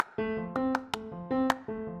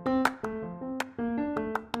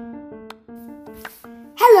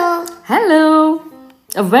Hello!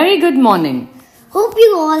 A very good morning. Hope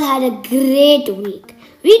you all had a great week.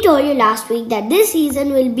 We told you last week that this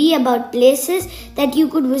season will be about places that you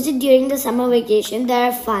could visit during the summer vacation that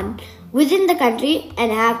are fun within the country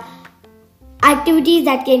and have activities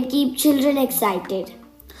that can keep children excited.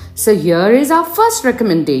 So here is our first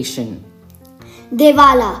recommendation.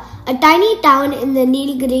 Devala, a tiny town in the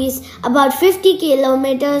Nilgiris, about 50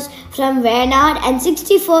 kilometers from Wayanad and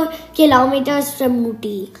 64 kilometers from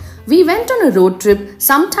Ooty. We went on a road trip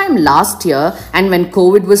sometime last year and when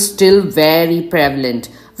COVID was still very prevalent.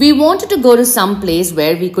 We wanted to go to some place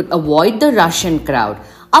where we could avoid the rush and crowd.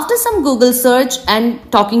 After some Google search and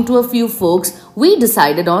talking to a few folks, we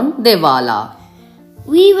decided on Devala.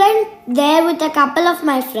 We went there with a couple of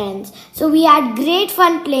my friends, so we had great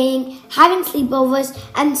fun playing, having sleepovers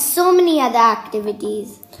and so many other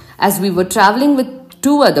activities. As we were traveling with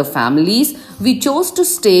two other families, we chose to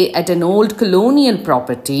stay at an old colonial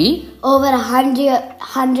property, over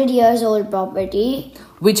 100 years old property,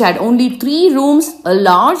 which had only 3 rooms, a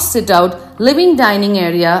large sit-out, living dining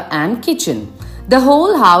area and kitchen. The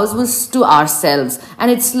whole house was to ourselves and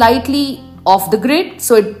it's slightly off the grid,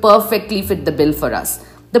 so it perfectly fit the bill for us.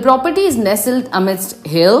 The property is nestled amidst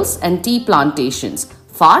hills and tea plantations,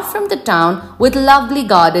 far from the town, with lovely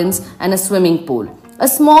gardens and a swimming pool. A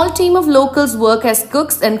small team of locals work as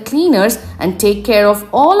cooks and cleaners and take care of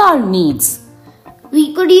all our needs.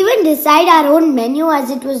 We could even decide our own menu as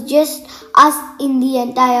it was just us in the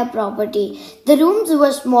entire property. The rooms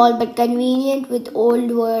were small but convenient with old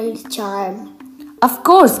world charm. Of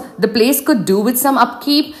course, the place could do with some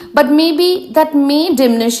upkeep, but maybe that may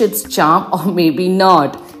diminish its charm or maybe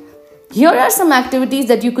not. Here are some activities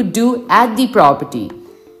that you could do at the property.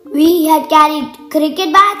 We had carried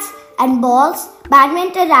cricket bats and balls,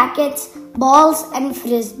 badminton rackets, balls and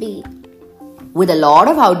frisbee. With a lot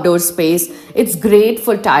of outdoor space, it's great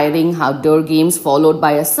for tiring outdoor games followed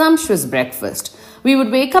by a sumptuous breakfast. We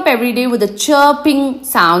would wake up every day with the chirping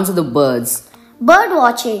sounds of the birds. Bird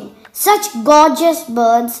watching. Such gorgeous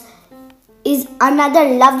birds is another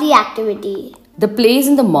lovely activity. The place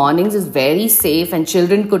in the mornings is very safe and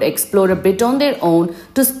children could explore a bit on their own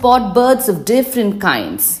to spot birds of different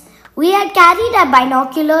kinds. We had carried our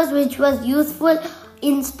binoculars, which was useful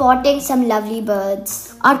in spotting some lovely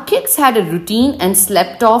birds. Our kids had a routine and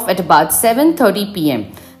slept off at about 7:30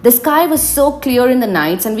 p.m. The sky was so clear in the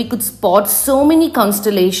nights and we could spot so many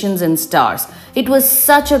constellations and stars. It was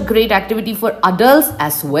such a great activity for adults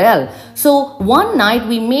as well. So one night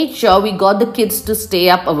we made sure we got the kids to stay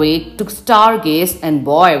up awake to stargaze and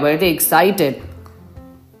boy were they excited.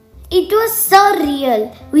 It was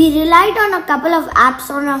surreal. We relied on a couple of apps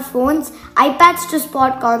on our phones, iPads to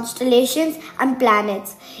spot constellations and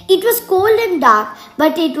planets. It was cold and dark,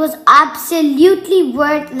 but it was absolutely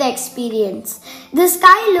worth the experience. The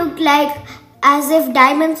sky looked like as if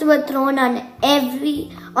diamonds were thrown on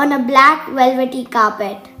a black velvety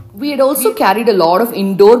carpet. We had also carried a lot of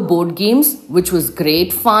indoor board games, which was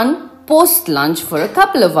great fun post-lunch for a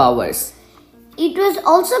couple of hours. It was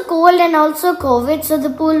also cold and also COVID, so the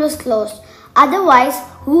pool was closed. Otherwise,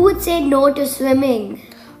 who would say no to swimming?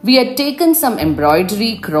 We had taken some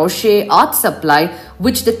embroidery, crochet, art supply,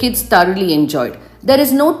 which the kids thoroughly enjoyed. There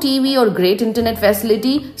is no TV or great internet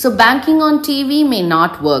facility, so banking on TV may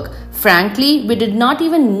not work. Frankly, we did not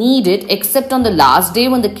even need it except on the last day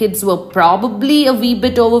when the kids were probably a wee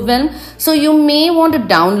bit overwhelmed. So you may want to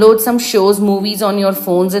download some shows, movies on your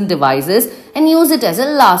phones and devices and use it as a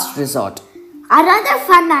last resort. Another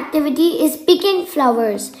fun activity is picking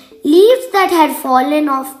flowers, leaves that had fallen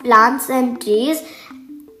off plants and trees,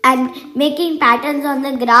 and making patterns on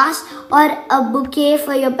the grass or a bouquet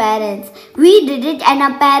for your parents. We did it and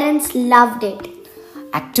our parents loved it.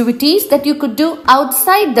 Activities that you could do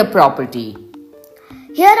outside the property.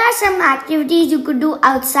 Here are some activities you could do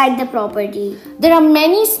outside the property. There are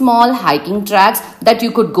many small hiking tracks that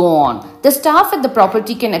you could go on. The staff at the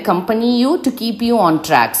property can accompany you to keep you on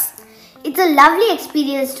tracks. It's a lovely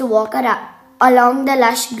experience to walk along the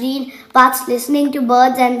lush green paths listening to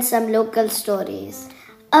birds and some local stories.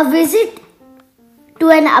 A visit to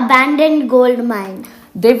an abandoned gold mine.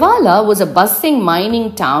 Devala was a bustling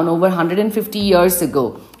mining town over 150 years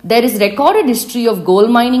ago. There is recorded history of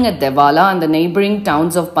gold mining at Devala and the neighboring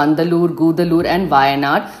towns of Bangalore, Gudalur and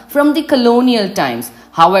Wayanad from the colonial times.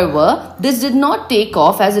 However, this did not take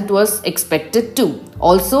off as it was expected to.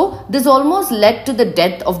 Also, this almost led to the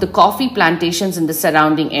death of the coffee plantations in the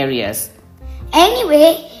surrounding areas.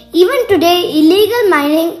 Anyway, even today, illegal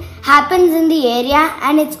mining happens in the area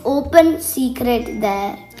and it's open secret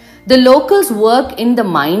there. The locals work in the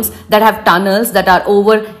mines that have tunnels that are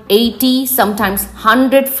over 80, sometimes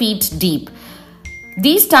 100 feet deep.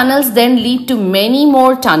 These tunnels then lead to many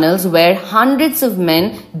more tunnels where hundreds of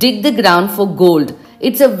men dig the ground for gold.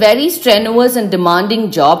 It's a very strenuous and demanding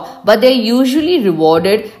job, but they're usually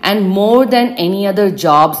rewarded and more than any other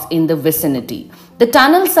jobs in the vicinity. The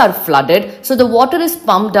tunnels are flooded, so the water is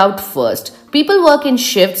pumped out first. People work in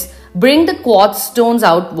shifts, bring the quartz stones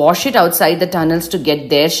out, wash it outside the tunnels to get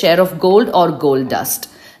their share of gold or gold dust.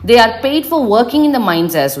 They are paid for working in the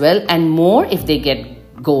mines as well, and more if they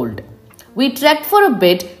get gold. We trekked for a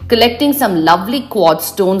bit, collecting some lovely quartz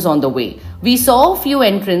stones on the way. We saw a few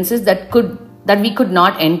entrances that we could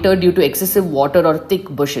not enter due to excessive water or thick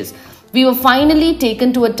bushes. We were finally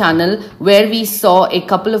taken to a tunnel where we saw a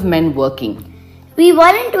couple of men working. We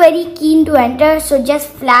weren't very keen to enter, so just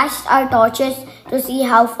flashed our torches to see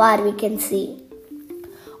how far we can see.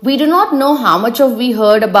 We do not know how much of we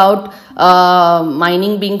heard about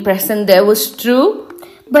mining being present there was true.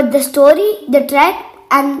 But the story, the trek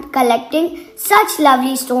and collecting such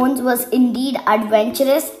lovely stones was indeed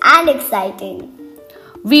adventurous and exciting.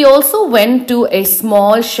 We also went to a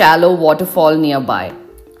small shallow waterfall nearby.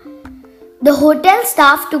 The hotel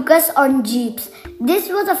staff took us on jeeps. This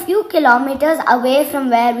was a few kilometers away from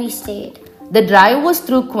where we stayed. The drive was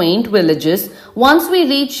through quaint villages. Once we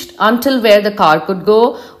reached until where the car could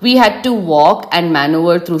go, we had to walk and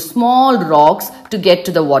maneuver through small rocks to get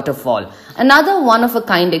to the waterfall. Another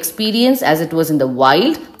one-of-a-kind experience as it was in the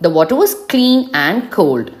wild. The water was clean and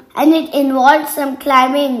cold. And it involved some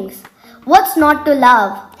climbing. What's not to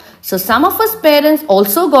love? So some of us parents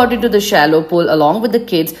also got into the shallow pool along with the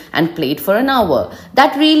kids and played for an hour.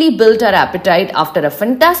 That really built our appetite. After a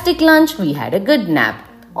fantastic lunch, we had a good nap.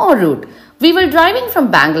 En route. We were driving from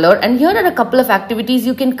Bangalore, and here are a couple of activities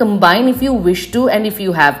you can combine if you wish to and if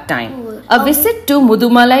you have time. A visit to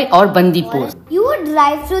Mudumalai or Bandipur. You would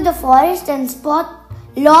drive through the forest and spot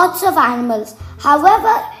lots of animals.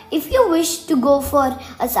 However, if you wish to go for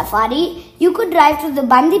a safari, you could drive through the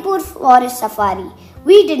Bandipur Forest Safari.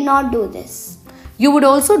 We did not do this. You would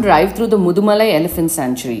also drive through the Mudumalai Elephant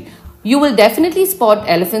Sanctuary. You will definitely spot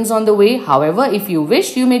elephants on the way. However, if you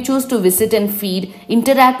wish, you may choose to visit and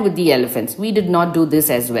interact with the elephants. We did not do this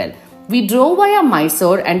as well. We drove via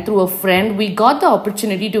Mysore, and through a friend, we got the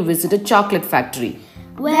opportunity to visit a chocolate factory,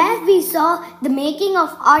 where we saw the making of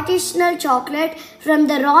artisanal chocolate from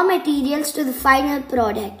the raw materials to the final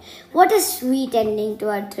product. What a sweet ending to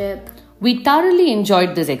our trip. We thoroughly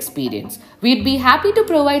enjoyed this experience. We'd be happy to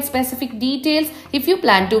provide specific details if you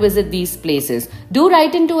plan to visit these places. Do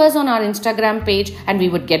write into us on our Instagram page and we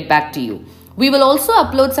would get back to you. We will also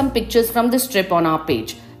upload some pictures from this trip on our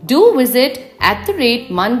page. Do visit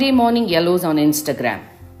 @Monday Morning Yellows on Instagram.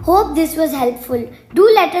 Hope this was helpful. Do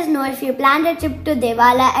let us know if you planned a trip to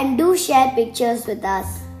Devala and do share pictures with us.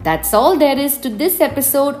 That's all there is to this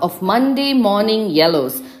episode of Monday Morning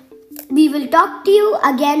Yellows. We will talk to you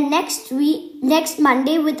again next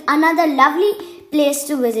Monday with another lovely place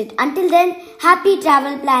to visit. Until then, happy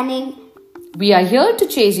travel planning. We are here to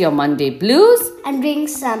chase your Monday blues and bring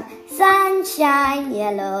some sunshine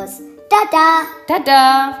yellows. Ta-ta!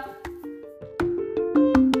 Ta-ta!